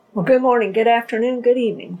Well, good morning, good afternoon, good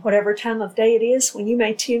evening, whatever time of day it is when you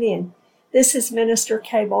may tune in. This is Minister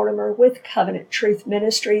Kay Mortimer with Covenant Truth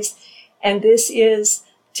Ministries, and this is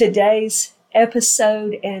today's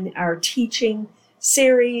episode in our teaching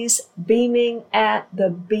series, Beaming at the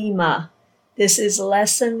Bema. This is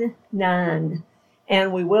Lesson 9,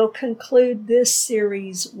 and we will conclude this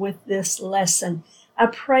series with this lesson. I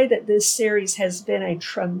pray that this series has been a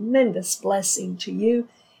tremendous blessing to you.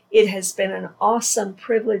 It has been an awesome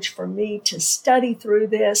privilege for me to study through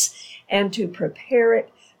this and to prepare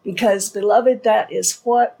it because, beloved, that is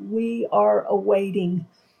what we are awaiting.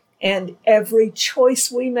 And every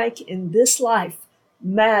choice we make in this life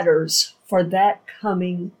matters for that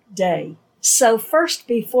coming day. So first,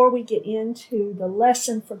 before we get into the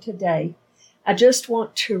lesson for today, I just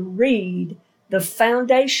want to read the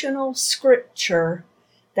foundational scripture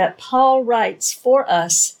that Paul writes for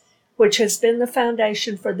us, which has been the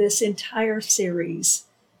foundation for this entire series.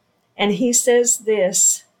 And he says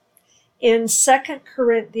this in 2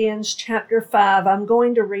 Corinthians chapter 5, I'm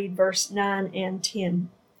going to read verse 9 and 10.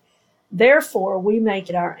 Therefore, we make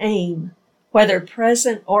it our aim, whether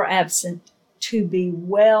present or absent, to be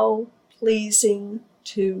well-pleasing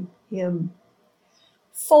to him.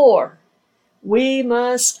 For we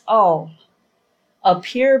must all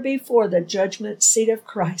appear before the judgment seat of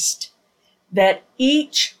Christ, that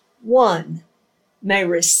each one may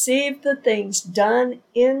receive the things done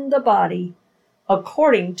in the body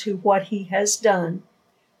according to what he has done,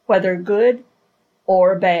 whether good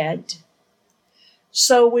or bad.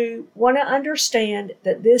 So we want to understand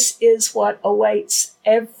that this is what awaits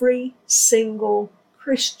every single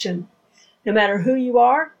Christian. No matter who you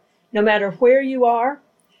are, no matter where you are,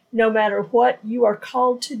 no matter what you are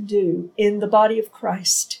called to do in the body of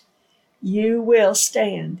Christ, you will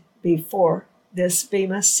stand before this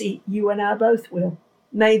Bema seat. You and I both will.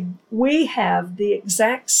 May we have the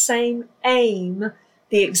exact same aim,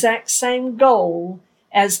 the exact same goal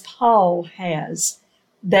as Paul has,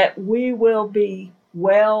 that we will be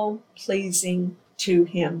well-pleasing to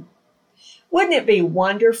him. Wouldn't it be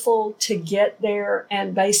wonderful to get there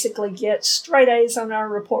and basically get straight A's on our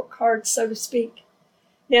report card, so to speak?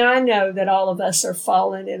 Now, I know that all of us are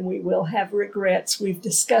fallen and we will have regrets. We've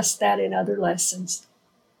discussed that in other lessons.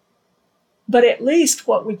 But at least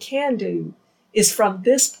what we can do is from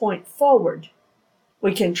this point forward,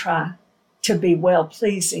 we can try to be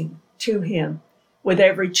well-pleasing to him with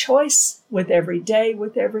every choice, with every day,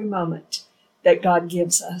 with every moment that God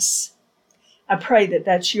gives us. I pray that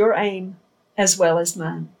that's your aim as well as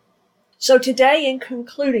mine. So today, in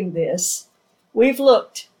concluding this, we've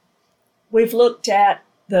looked at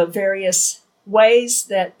the various ways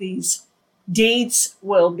that these deeds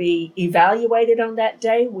will be evaluated on that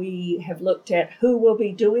day. We have looked at who will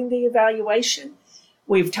be doing the evaluation.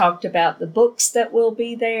 We've talked about the books that will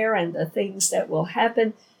be there and the things that will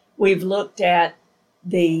happen. We've looked at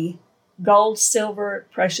the gold, silver,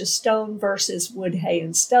 precious stone versus wood, hay,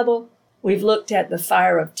 and stubble. We've looked at the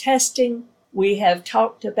fire of testing. We have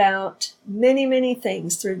talked about many, many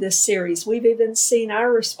things through this series. We've even seen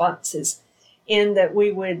our responses in that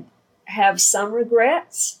we would have some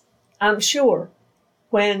regrets. I'm sure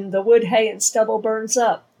when the wood, hay, and stubble burns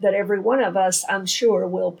up, that every one of us, I'm sure,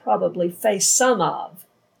 will probably face some of.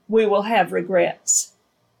 We will have regrets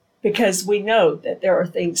because we know that there are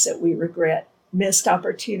things that we regret, missed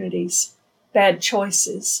opportunities, bad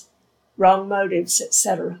choices, wrong motives,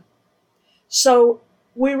 etc. So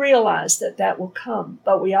we realize that that will come,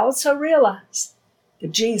 but we also realize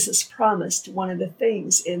that Jesus promised one of the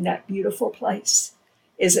things in that beautiful place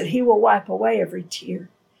is that he will wipe away every tear.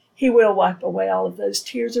 He will wipe away all of those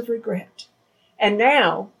tears of regret. And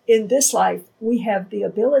now, in this life, we have the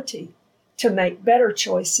ability to make better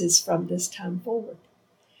choices from this time forward.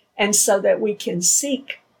 And so that we can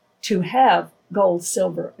seek to have gold,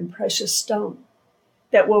 silver, and precious stone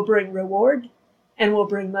that will bring reward and will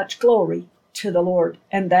bring much glory to the Lord.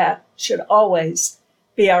 And that should always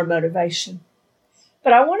be our motivation.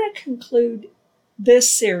 But I want to conclude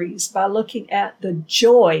this series by looking at the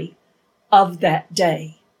joy of that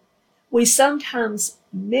day. We sometimes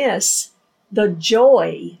miss the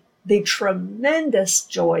joy, the tremendous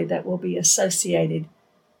joy that will be associated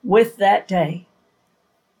with that day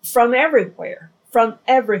from everywhere.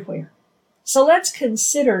 So let's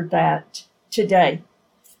consider that today.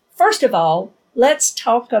 First of all, let's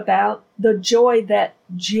talk about the joy that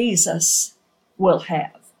Jesus will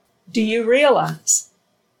have. Do you realize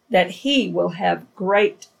that he will have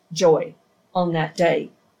great joy on that day?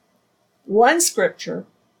 One scripture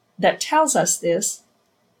that tells us this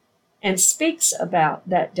and speaks about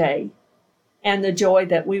that day and the joy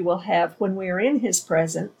that we will have when we are in his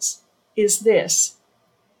presence is this.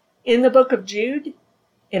 In the book of Jude,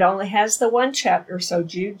 it only has the one chapter, so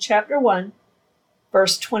Jude chapter 1,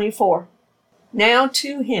 verse 24. Now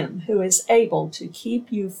to him who is able to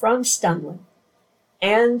keep you from stumbling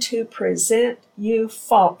and to present you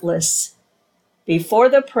faultless before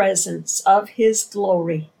the presence of his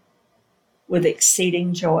glory with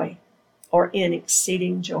exceeding joy, or in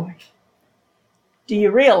exceeding joy. Do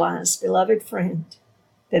you realize, beloved friend,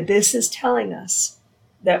 that this is telling us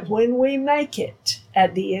that when we make it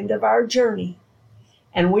at the end of our journey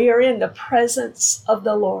and we are in the presence of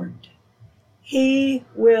the Lord, he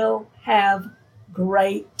will have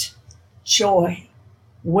great joy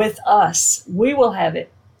with us. We will have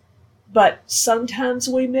it, but sometimes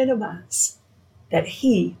we minimize that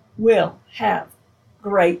he will have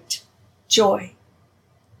great joy.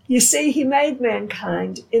 You see, he made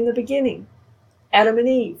mankind in the beginning, Adam and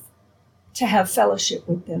Eve, to have fellowship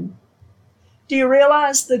with them. Do you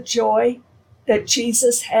realize the joy that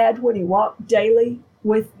Jesus had when he walked daily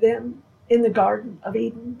with them in the Garden of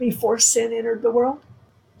Eden before sin entered the world?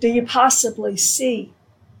 Do you possibly see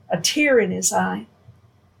a tear in his eye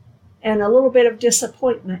and a little bit of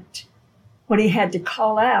disappointment when he had to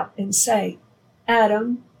call out and say,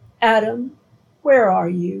 Adam, Adam, where are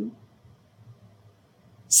you?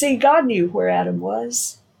 See, God knew where Adam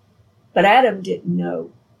was, but Adam didn't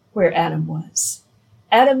know where Adam was.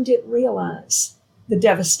 Adam didn't realize the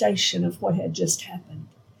devastation of what had just happened.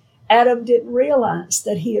 Adam didn't realize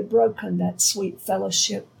that he had broken that sweet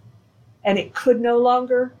fellowship, and it could no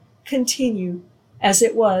longer continue as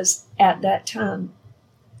it was at that time,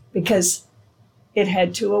 because it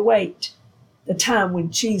had to await the time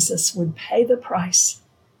when Jesus would pay the price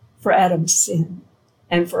for Adam's sin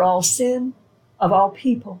and for all sin of all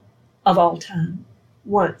people of all time,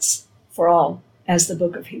 once for all, as the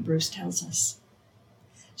book of Hebrews tells us.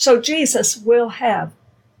 So Jesus will have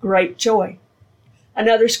great joy.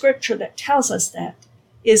 Another scripture that tells us that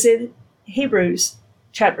is in Hebrews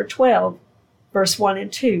chapter 12, verse 1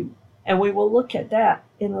 and 2. And we will look at that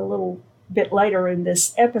in a little bit later in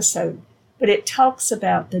this episode. But it talks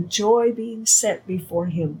about the joy being set before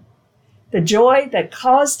him. The joy that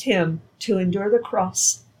caused him to endure the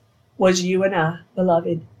cross was you and I,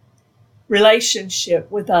 beloved. Relationship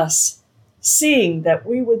with us, seeing that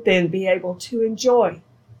we would then be able to enjoy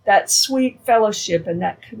that sweet fellowship and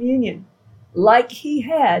that communion like he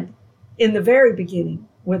had in the very beginning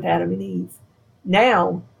with Adam and Eve.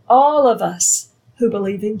 Now, all of us who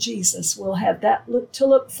believe in Jesus will have that to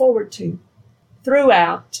look forward to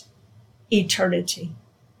throughout eternity,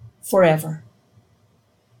 forever.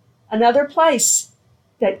 Another place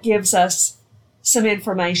that gives us some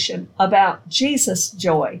information about Jesus'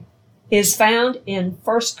 joy is found in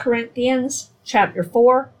 1 Corinthians chapter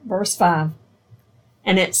 4, verse 5.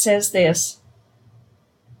 And it says this,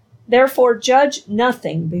 Therefore judge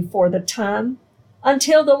nothing before the time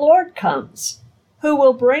until the Lord comes, who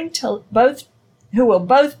will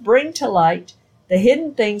both bring to light the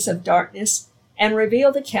hidden things of darkness and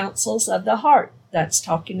reveal the counsels of the heart. That's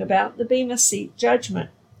talking about the Bema Seat judgment,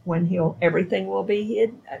 when everything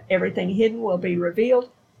hidden will be revealed,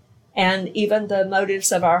 and even the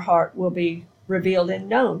motives of our heart will be revealed and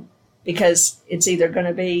known, because it's either going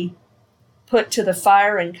to be put to the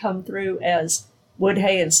fire and come through as wood,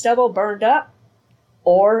 hay, and stubble burned up,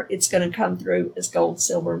 or it's going to come through as gold,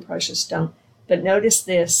 silver, and precious stone. But notice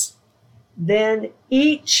this, then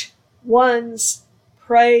each one's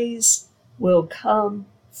praise will come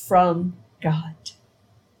from God.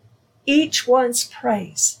 Each one's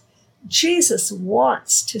praise. Jesus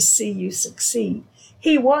wants to see you succeed.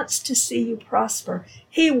 He wants to see you prosper.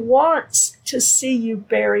 He wants to see you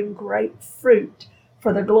bearing great fruit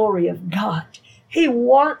for the glory of God. He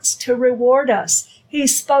wants to reward us. He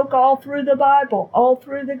spoke all through the Bible, all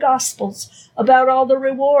through the Gospels, about all the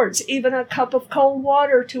rewards. Even a cup of cold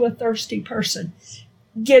water to a thirsty person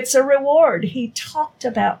gets a reward. He talked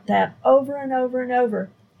about that over and over and over.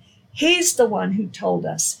 He's the one who told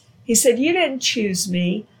us. He said, you didn't choose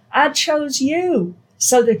me. I chose you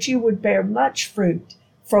so that you would bear much fruit.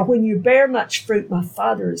 For when you bear much fruit, my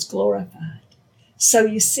Father is glorified. So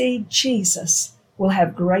you see, Jesus will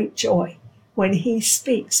have great joy when he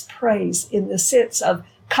speaks praise in the sense of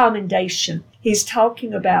commendation. He's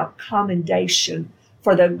talking about commendation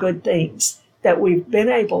for the good things that we've been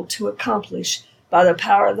able to accomplish by the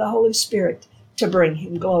power of the Holy Spirit to bring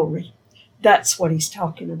him glory. That's what he's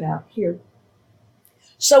talking about here.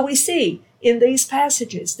 So we see in these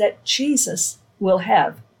passages that Jesus will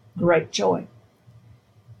have great joy.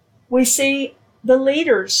 We see the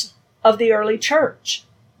leaders of the early church.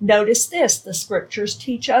 Notice this, the scriptures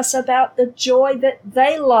teach us about the joy that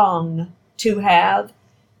they long to have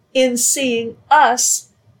in seeing us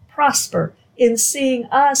prosper, in seeing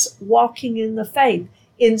us walking in the faith,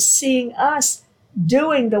 in seeing us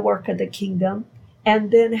doing the work of the kingdom,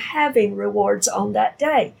 and then having rewards on that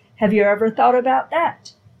day. Have you ever thought about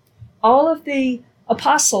that? All of the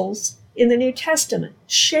apostles in the New Testament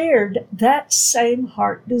shared that same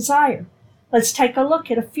heart desire. Let's take a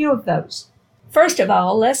look at a few of those. First of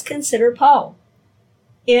all, let's consider Paul.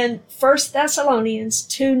 In 1 Thessalonians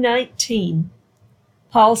 2:19,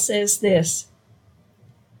 Paul says this,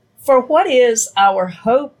 "For what is our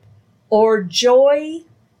hope or joy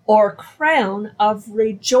or crown of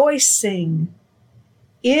rejoicing?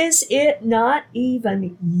 Is it not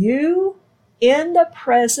even you in the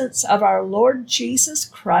presence of our Lord Jesus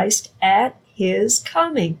Christ at his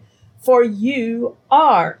coming? For you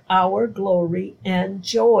are our glory and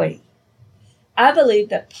joy." I believe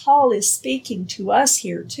that Paul is speaking to us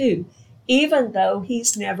here too, even though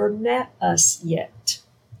he's never met us yet.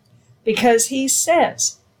 Because he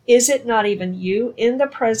says, "Is it not even you in the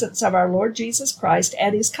presence of our Lord Jesus Christ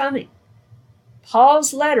at his coming?"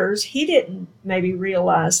 Paul's letters, he didn't maybe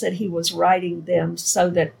realize that he was writing them so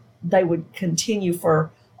that they would continue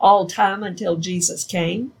for all time until Jesus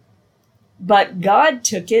came. But God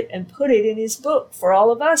took it and put it in his book for all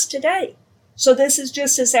of us today. So this is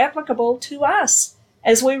just as applicable to us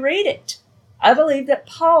as we read it. I believe that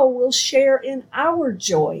Paul will share in our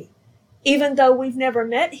joy, even though we've never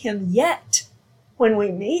met him yet. When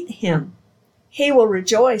we meet him, he will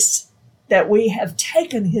rejoice that we have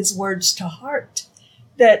taken his words to heart,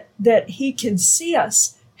 that he can see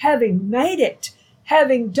us having made it,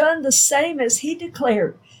 having done the same as he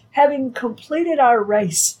declared, having completed our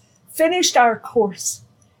race, finished our course,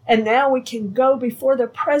 and now we can go before the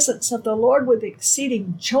presence of the Lord with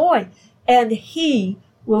exceeding joy, and he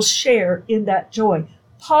will share in that joy.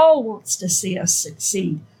 Paul wants to see us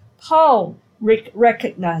succeed. Paul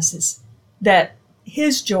recognizes that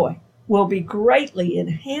his joy will be greatly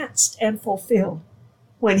enhanced and fulfilled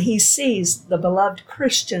when he sees the beloved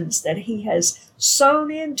Christians that he has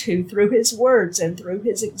sown into through his words and through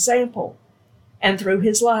his example and through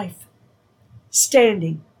his life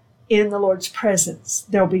standing in the Lord's presence.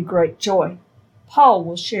 There'll be great joy. Paul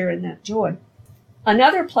will share in that joy.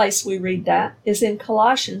 Another place we read that is in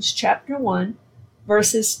Colossians chapter 1,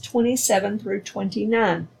 verses 27 through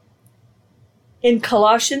 29. In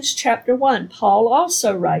Colossians chapter 1, Paul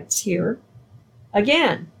also writes here,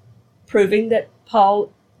 again, proving that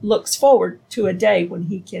Paul looks forward to a day when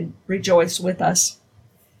he can rejoice with us.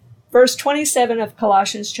 Verse 27 of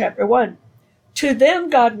Colossians chapter 1, "To them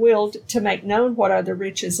God willed to make known what are the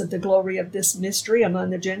riches of the glory of this mystery among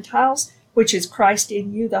the Gentiles, which is Christ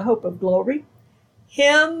in you, the hope of glory.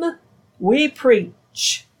 Him we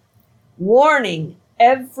preach, warning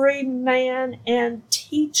every man and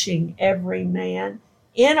teaching every man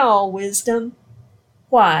in all wisdom."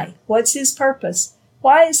 Why? What's his purpose?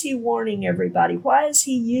 Why is he warning everybody? Why is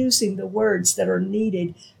he using the words that are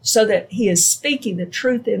needed so that he is speaking the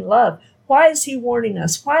truth in love? Why is he warning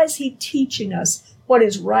us? Why is he teaching us what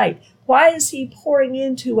is right? Why is he pouring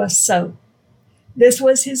into us so? This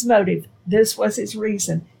was his motive. This was his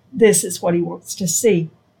reason. This is what he wants to see.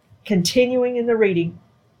 Continuing in the reading,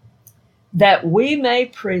 "That we may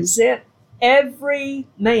present every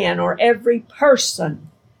man or every person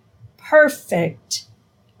perfect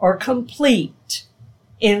or complete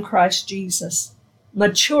in Christ Jesus,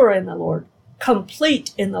 mature in the Lord,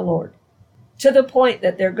 complete in the Lord," to the point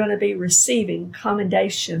that they're going to be receiving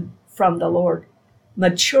commendation from the Lord,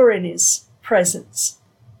 mature in his presence,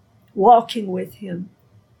 walking with him,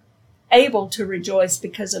 able to rejoice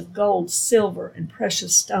because of gold, silver, and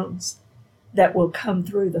precious stones that will come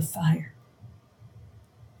through the fire.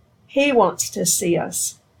 He wants to see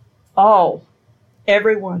us all,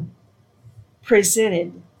 everyone,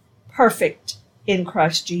 presented perfect in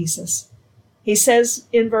Christ Jesus. He says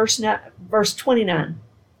in verse 29,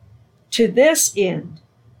 "To this end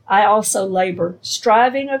I also labor,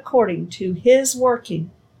 striving according to his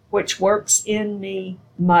working, which works in me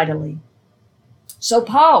mightily." So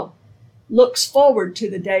Paul looks forward to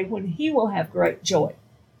the day when he will have great joy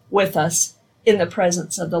with us in the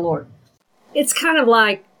presence of the Lord. It's kind of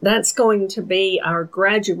like that's going to be our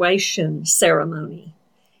graduation ceremony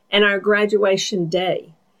and our graduation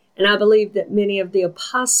day. And I believe that many of the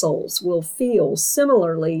apostles will feel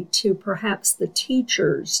similarly to perhaps the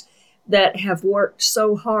teachers that have worked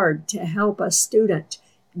so hard to help a student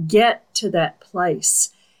get to that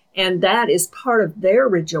place. And that is part of their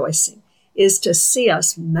rejoicing, is to see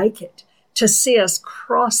us make it, to see us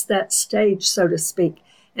cross that stage, so to speak,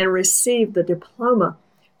 and receive the diploma,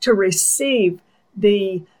 to receive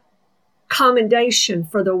the commendation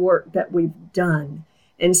for the work that we've done.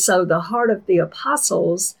 And so the heart of the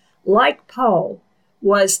apostles like Paul,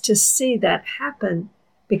 was to see that happen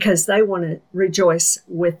because they want to rejoice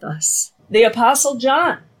with us. The Apostle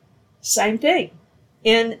John, same thing.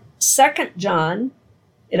 In 2 John,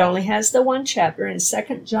 it only has the one chapter. In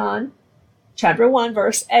 2 John, chapter 1,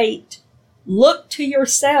 verse 8, look to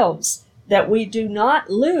yourselves that we do not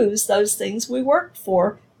lose those things we worked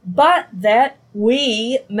for, but that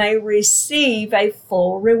we may receive a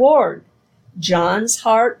full reward. John's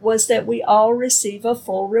heart was that we all receive a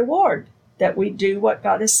full reward, that we do what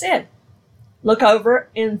God has said. Look over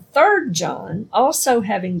in 3 John, also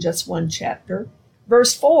having just one chapter,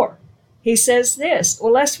 verse 4. He says this.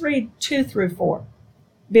 Well, let's read 2 through 4.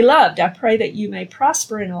 Beloved, I pray that you may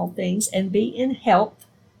prosper in all things and be in health,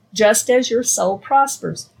 just as your soul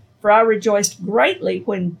prospers. For I rejoiced greatly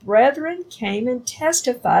when brethren came and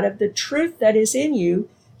testified of the truth that is in you,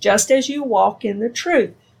 just as you walk in the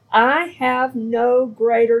truth. I have no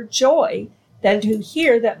greater joy than to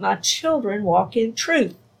hear that my children walk in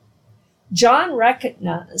truth. John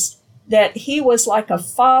recognized that he was like a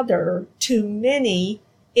father to many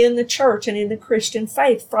in the church and in the Christian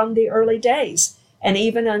faith from the early days and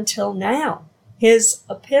even until now. His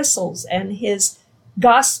epistles and his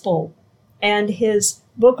gospel and his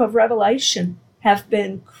book of Revelation have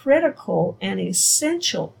been critical and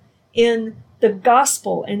essential in the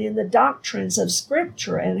gospel and in the doctrines of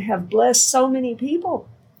Scripture and have blessed so many people.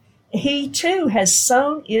 He too has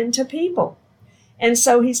sown into people. And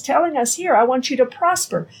so he's telling us here, I want you to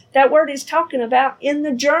prosper. That word is talking about in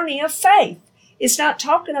the journey of faith. It's not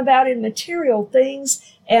talking about in material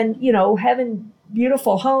things and, having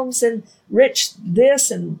beautiful homes and rich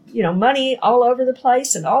this and, money all over the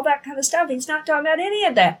place and all that kind of stuff. He's not talking about any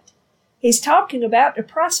of that. He's talking about to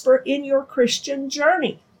prosper in your Christian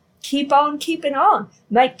journey. Keep on keeping on.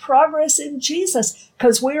 Make progress in Jesus,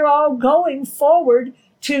 because we're all going forward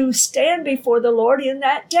to stand before the Lord in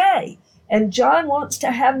that day. And John wants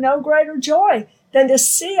to have no greater joy than to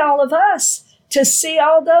see all of us, to see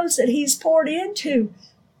all those that he's poured into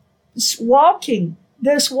walking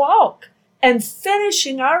this walk and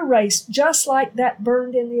finishing our race just like that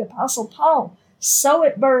burned in the Apostle Paul. So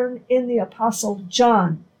it burned in the Apostle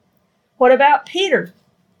John. What about Peter?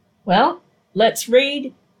 Well, let's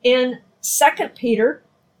read in 2 Peter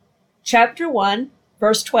chapter 1,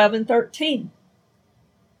 verse 12 and 13.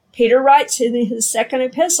 Peter writes in his second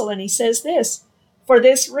epistle, and he says this, for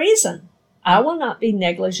this reason, I will not be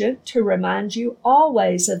negligent to remind you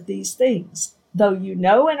always of these things, though you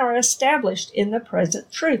know and are established in the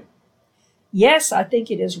present truth. Yes, I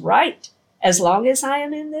think it is right, as long as I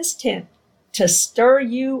am in this tent, to stir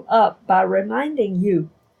you up by reminding you,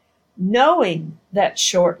 knowing that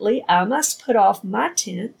shortly I must put off my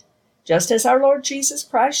tent, just as our Lord Jesus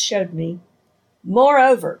Christ showed me.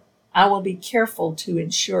 Moreover, I will be careful to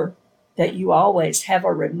ensure that you always have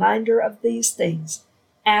a reminder of these things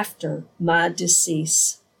after my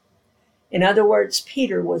decease. In other words,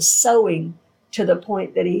 Peter was sowing to the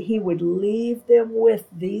point that he would leave them with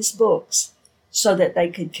these books so that they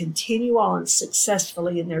could continue on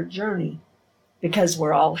successfully in their journey, because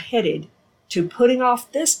we're all headed to putting off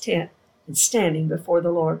this tent and standing before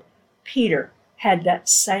the Lord. Peter had that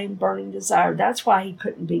same burning desire. That's why he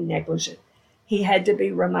couldn't be negligent. He had to be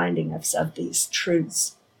reminding us of these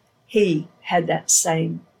truths. He had that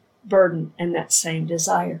same burden and that same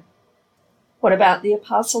desire. What about the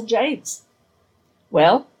Apostle James?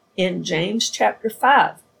 Well, in James chapter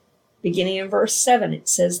 5, beginning in verse 7, it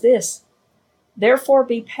says this, therefore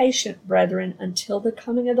be patient, brethren, until the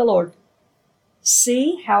coming of the Lord.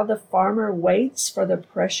 See how the farmer waits for the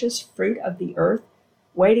precious fruit of the earth,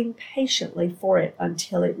 waiting patiently for it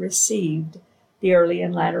until it received the early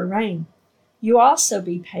and latter rain. You also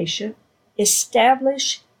be patient.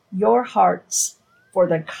 Establish your hearts, for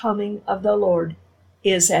the coming of the Lord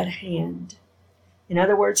is at hand. In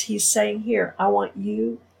other words, he's saying here, I want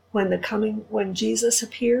you, when Jesus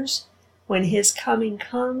appears, when his coming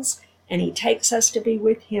comes and he takes us to be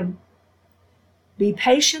with him, be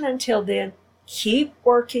patient until then. Keep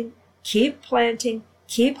working, keep planting,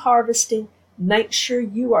 keep harvesting. Make sure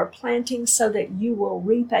you are planting so that you will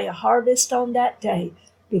reap a harvest on that day,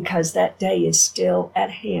 because that day is still at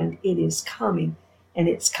hand. It is coming, and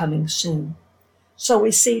it's coming soon. So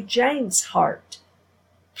we see James' heart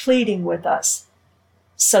pleading with us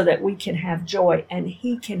so that we can have joy, and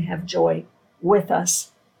he can have joy with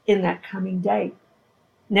us in that coming day.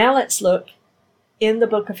 Now let's look in the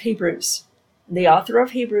book of Hebrews. The author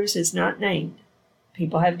of Hebrews is not named.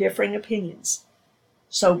 People have differing opinions.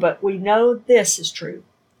 But we know this is true.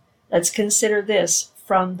 Let's consider this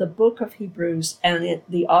from the book of Hebrews and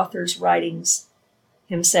the author's writings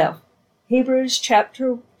himself. Hebrews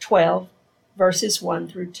chapter 12, verses 1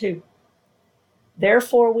 through 2.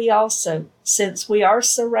 Therefore we also, since we are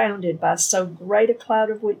surrounded by so great a cloud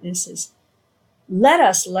of witnesses, let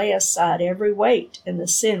us lay aside every weight and the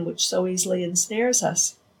sin which so easily ensnares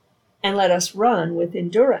us, and let us run with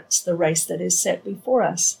endurance the race that is set before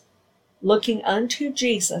us, looking unto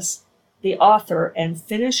Jesus, the author and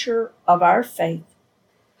finisher of our faith,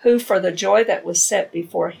 who for the joy that was set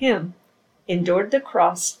before him endured the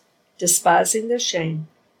cross, despising the shame,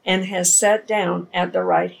 and has sat down at the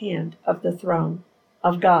right hand of the throne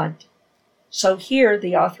of God. So here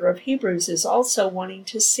the author of Hebrews is also wanting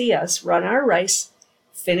to see us run our race,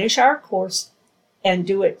 finish our course, and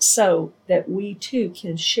do it so that we too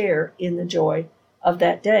can share in the joy of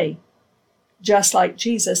that day, just like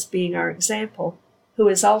Jesus being our example, who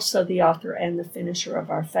is also the author and the finisher of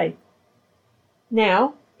our faith.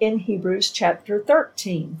 Now, in Hebrews chapter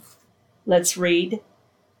 13, let's read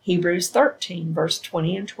Hebrews 13, verse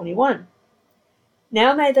 20 and 21.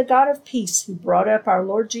 Now may the God of peace, who brought up our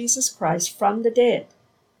Lord Jesus Christ from the dead,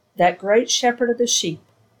 that great shepherd of the sheep,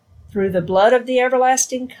 through the blood of the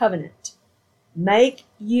everlasting covenant, make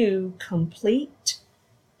you complete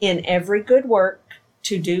in every good work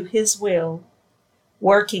to do his will,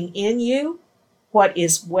 working in you what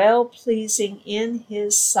is well-pleasing in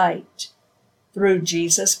his sight, through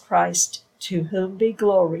Jesus Christ, to whom be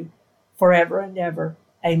glory forever and ever.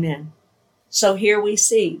 Amen. So here we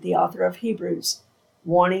see the author of Hebrews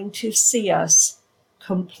wanting to see us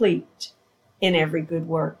complete in every good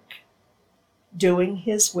work, doing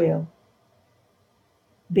his will,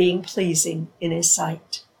 being pleasing in his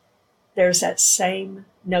sight. There's that same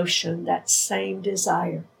notion, that same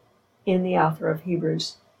desire in the author of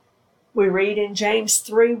Hebrews. We read in James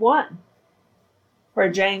 3:1,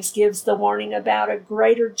 where James gives the warning about a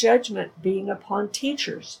greater judgment being upon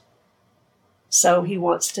teachers. So he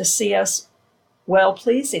wants to see us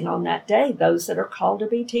well-pleasing on that day, those that are called to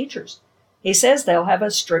be teachers. He says they'll have a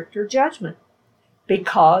stricter judgment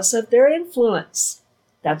because of their influence.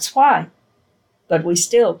 That's why. But we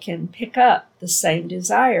still can pick up the same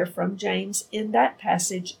desire from James in that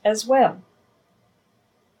passage as well.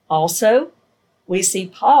 Also, we see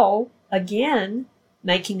Paul again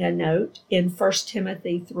making a note in 1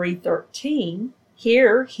 Timothy 3:13.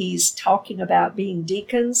 Here he's talking about being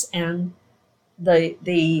deacons and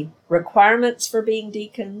the requirements for being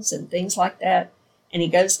deacons and things like that. And he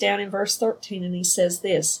goes down in verse 13 and he says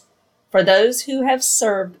this, for those who have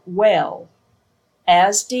served well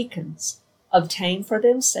as deacons obtain for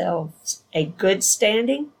themselves a good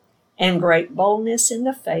standing and great boldness in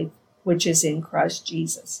the faith which is in Christ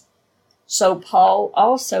Jesus. So Paul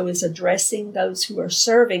also is addressing those who are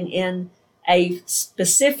serving in a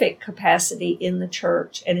specific capacity in the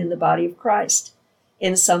church and in the body of Christ,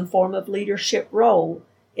 in some form of leadership role,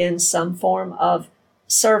 in some form of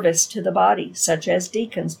service to the body, such as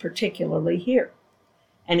deacons, particularly here.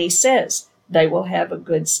 And he says they will have a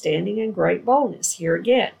good standing and great boldness. Here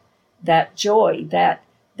again, that joy, that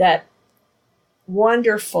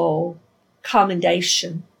wonderful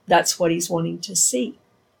commendation, that's what he's wanting to see.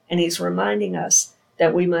 And he's reminding us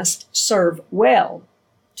that we must serve well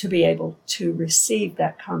to be able to receive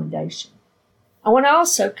that commendation. I want to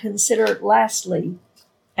also consider, lastly,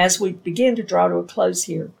 as we begin to draw to a close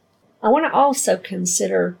here, I want to also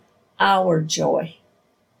consider our joy,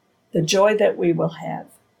 the joy that we will have.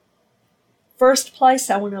 First place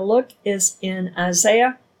I want to look is in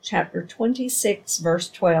Isaiah chapter 26, verse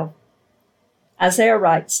 12. Isaiah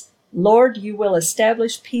writes, Lord, you will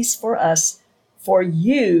establish peace for us, for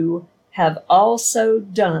you have also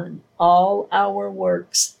done all our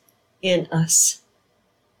works in us.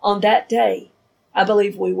 On that day, I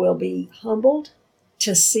believe we will be humbled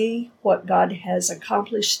to see what God has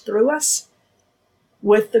accomplished through us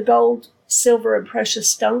with the gold, silver, and precious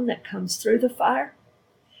stone that comes through the fire,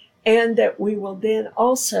 and that we will then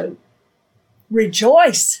also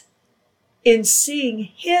rejoice in seeing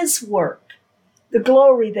his work, the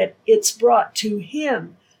glory that it's brought to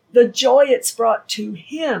him, the joy it's brought to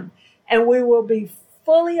him, and we will be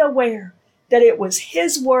fully aware that it was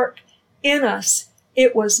his work in us.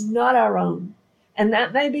 It was not our own. And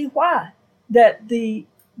that may be why that the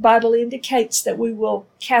Bible indicates that we will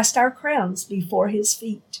cast our crowns before his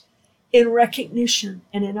feet in recognition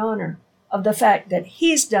and in honor of the fact that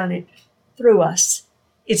he's done it through us.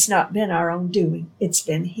 It's not been our own doing. It's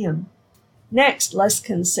been him. Next, let's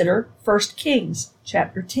consider 1 Kings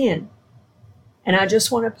chapter 10. And I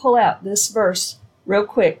just want to pull out this verse real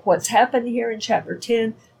quick. What's happened here in chapter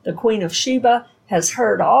 10, the Queen of Sheba has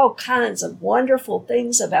heard all kinds of wonderful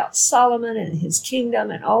things about Solomon and his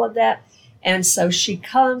kingdom and all of that. And so she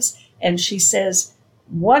comes and she says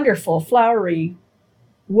wonderful, flowery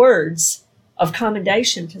words of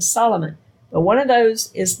commendation to Solomon. But one of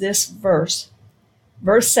those is this verse.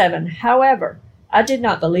 Verse 7, however, I did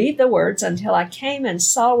not believe the words until I came and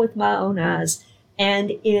saw with my own eyes,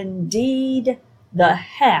 and indeed the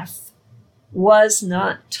half was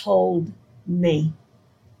not told me.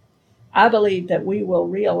 I believe that we will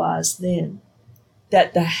realize then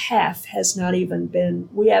that the half has not even been,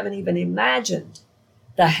 we haven't even imagined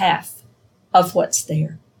the half of what's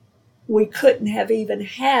there. We couldn't have even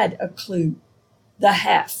had a clue the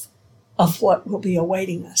half of what will be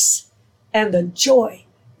awaiting us and the joy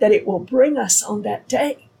that it will bring us on that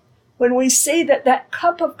day when we see that that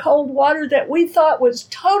cup of cold water that we thought was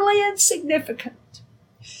totally insignificant,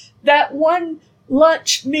 that one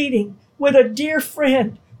lunch meeting with a dear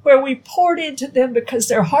friend where we poured into them because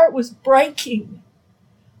their heart was breaking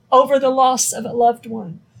over the loss of a loved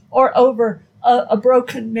one or over a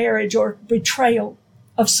broken marriage or betrayal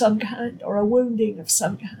of some kind or a wounding of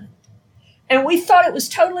some kind. And we thought it was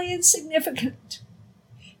totally insignificant.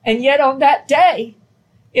 And yet on that day,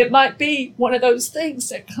 it might be one of those things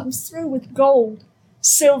that comes through with gold,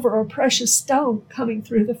 silver, or precious stone coming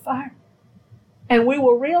through the fire. And we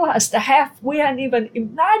will realize the half, we hadn't even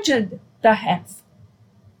imagined the half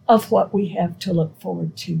of what we have to look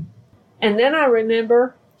forward to. And then I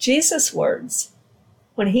remember Jesus' words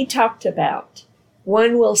when he talked about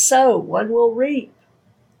one will sow, one will reap,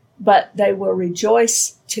 but they will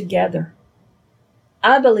rejoice together.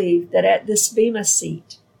 I believe that at this Bema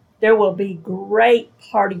seat, there will be great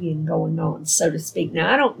partying going on, so to speak.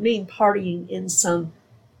 Now, I don't mean partying in some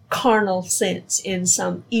carnal sense, in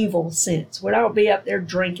some evil sense. We don't be up there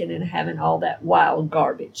drinking and having all that wild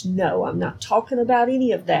garbage. No, I'm not talking about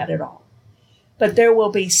any of that at all. But there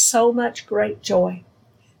will be so much great joy.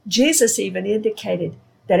 Jesus even indicated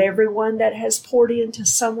that everyone that has poured into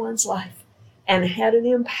someone's life and had an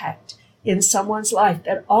impact in someone's life,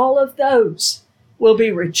 that all of those will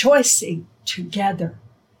be rejoicing together.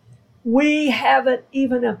 We haven't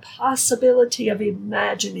even a possibility of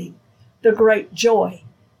imagining the great joy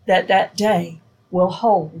that that day will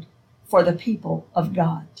hold for the people of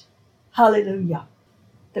God. Hallelujah.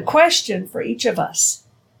 The question for each of us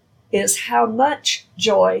is how much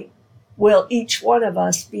joy will each one of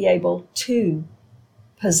us be able to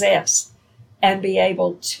possess and be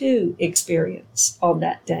able to experience on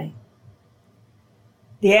that day?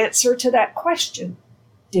 The answer to that question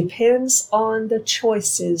depends on the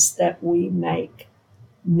choices that we make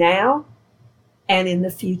now and in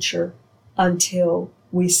the future until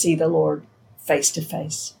we see the Lord face to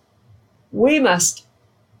face. We must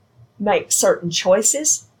make certain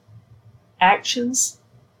choices, actions,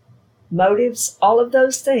 motives, all of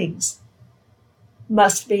those things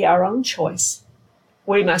must be our own choice.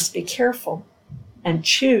 We must be careful and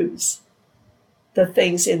choose the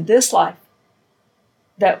things in this life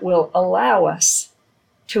that will allow us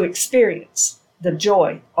to experience the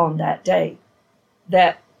joy on that day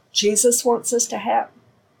that Jesus wants us to have,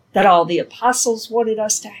 that all the apostles wanted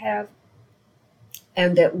us to have,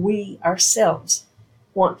 and that we ourselves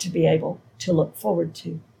want to be able to look forward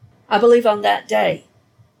to. I believe on that day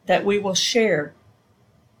that we will share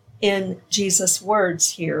in Jesus'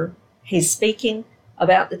 words here. He's speaking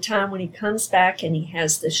about the time when he comes back and he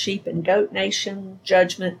has the sheep and goat nation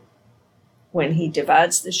judgment, when he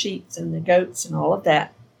divides the sheep and the goats and all of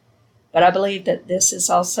that. But I believe that this is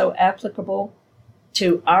also applicable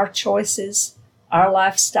to our choices, our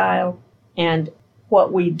lifestyle, and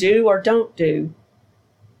what we do or don't do,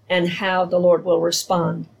 and how the Lord will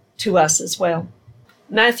respond to us as well.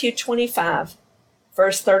 Matthew 25,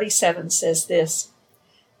 verse 37 says this,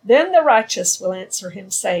 Then the righteous will answer him,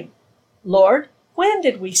 saying, Lord, when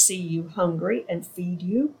did we see you hungry and feed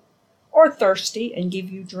you, or thirsty and give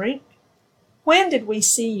you drink? When did we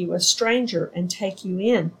see you a stranger and take you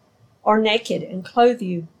in, or naked and clothe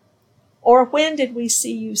you? Or when did we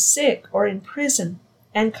see you sick or in prison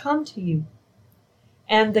and come to you?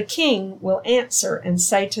 And the king will answer and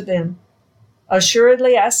say to them,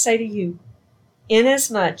 Assuredly I say to you,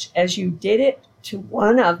 inasmuch as you did it to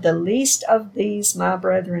one of the least of these my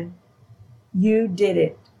brethren, you did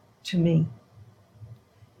it to me.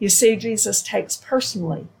 You see, Jesus takes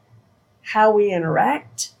personally how we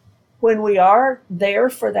interact when we are there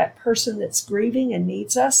for that person that's grieving and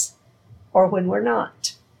needs us, or when we're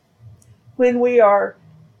not. When we are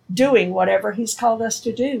doing whatever he's called us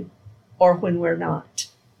to do, or when we're not.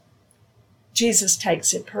 Jesus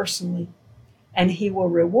takes it personally, and he will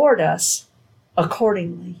reward us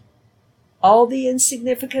accordingly. All the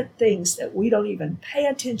insignificant things that we don't even pay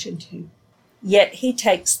attention to, yet he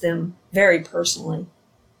takes them very personally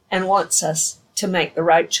and wants us to make the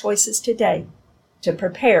right choices today to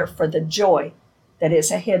prepare for the joy that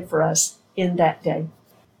is ahead for us in that day.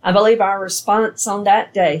 I believe our response on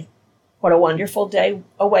that day, what a wonderful day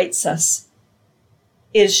awaits us,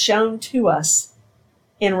 is shown to us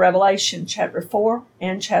in Revelation chapter 4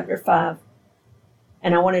 and chapter 5.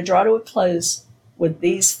 And I want to draw to a close with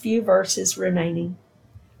these few verses remaining.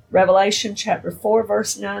 Revelation chapter 4,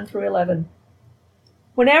 verse 9 through 11.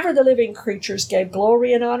 Whenever the living creatures gave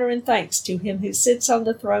glory and honor and thanks to him who sits on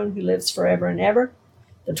the throne, who lives forever and ever,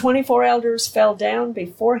 the 24 elders fell down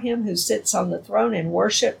before him who sits on the throne and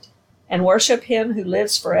worship him who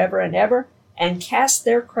lives forever and ever, and cast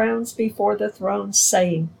their crowns before the throne,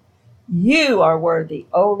 saying, You are worthy,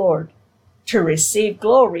 O Lord, to receive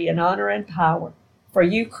glory and honor and power. For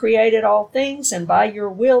you created all things, and by your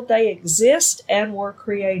will they exist and were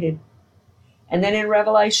created. And then in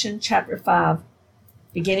Revelation chapter 5,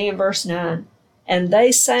 beginning in verse 9, and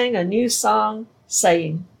they sang a new song,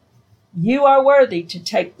 saying, You are worthy to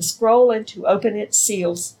take the scroll and to open its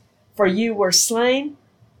seals, for you were slain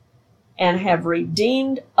and have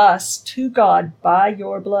redeemed us to God by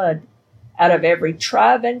your blood out of every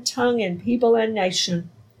tribe and tongue and people and nation,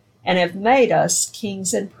 and have made us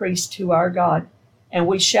kings and priests to our God, and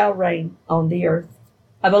we shall reign on the earth.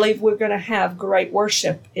 I believe we're going to have great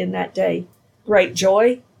worship in that day, great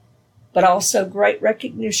joy, but also great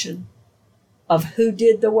recognition of who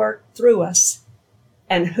did the work through us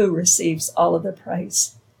and who receives all of the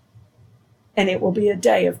praise. And it will be a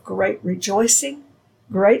day of great rejoicing,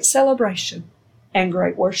 great celebration, and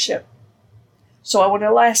great worship. So I want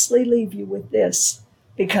to lastly leave you with this,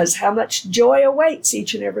 because how much joy awaits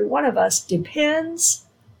each and every one of us depends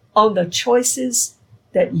on the choices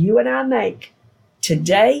that you and I make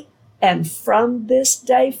today and from this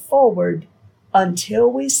day forward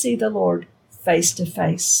until we see the Lord face to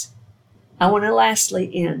face. I want to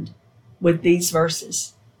lastly end with these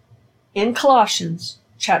verses. In Colossians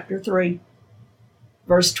chapter 3,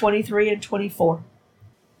 verse 23 and 24.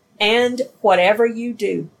 And whatever you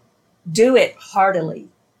do, do it heartily,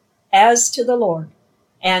 as to the Lord,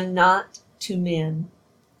 and not to men,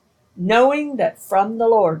 knowing that from the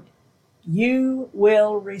Lord you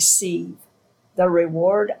will receive the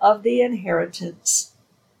reward of the inheritance,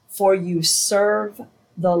 for you serve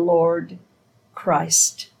the Lord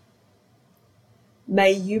Christ.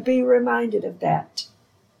 May you be reminded of that.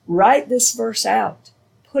 Write this verse out.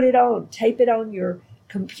 Put it on. Tape it on your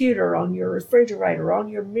computer, on your refrigerator, on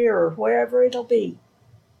your mirror, wherever it'll be,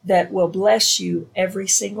 that will bless you every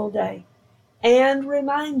single day and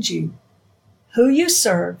remind you who you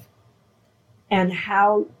serve and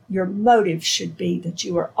how your motive should be, that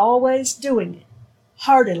you are always doing it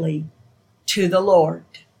heartily to the Lord,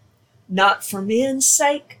 not for men's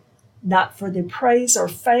sake, not for the praise or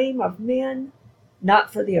fame of men,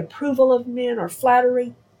 not for the approval of men or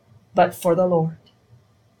flattery, but for the Lord.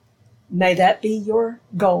 May that be your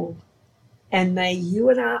goal, and may you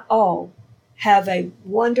and I all have a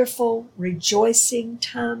wonderful, rejoicing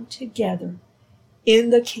time together in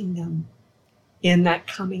the kingdom in that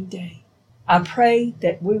coming day. I pray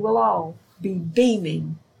that we will all be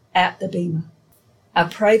beaming at the Bema. I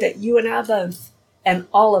pray that you and I both, and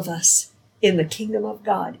all of us in the kingdom of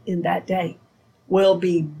God in that day, will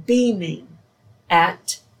be beaming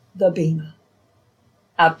at the Bema.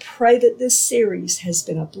 I pray that this series has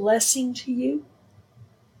been a blessing to you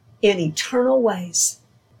in eternal ways,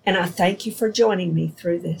 and I thank you for joining me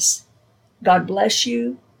through this. God bless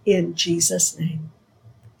you in Jesus' name.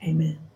 Amen.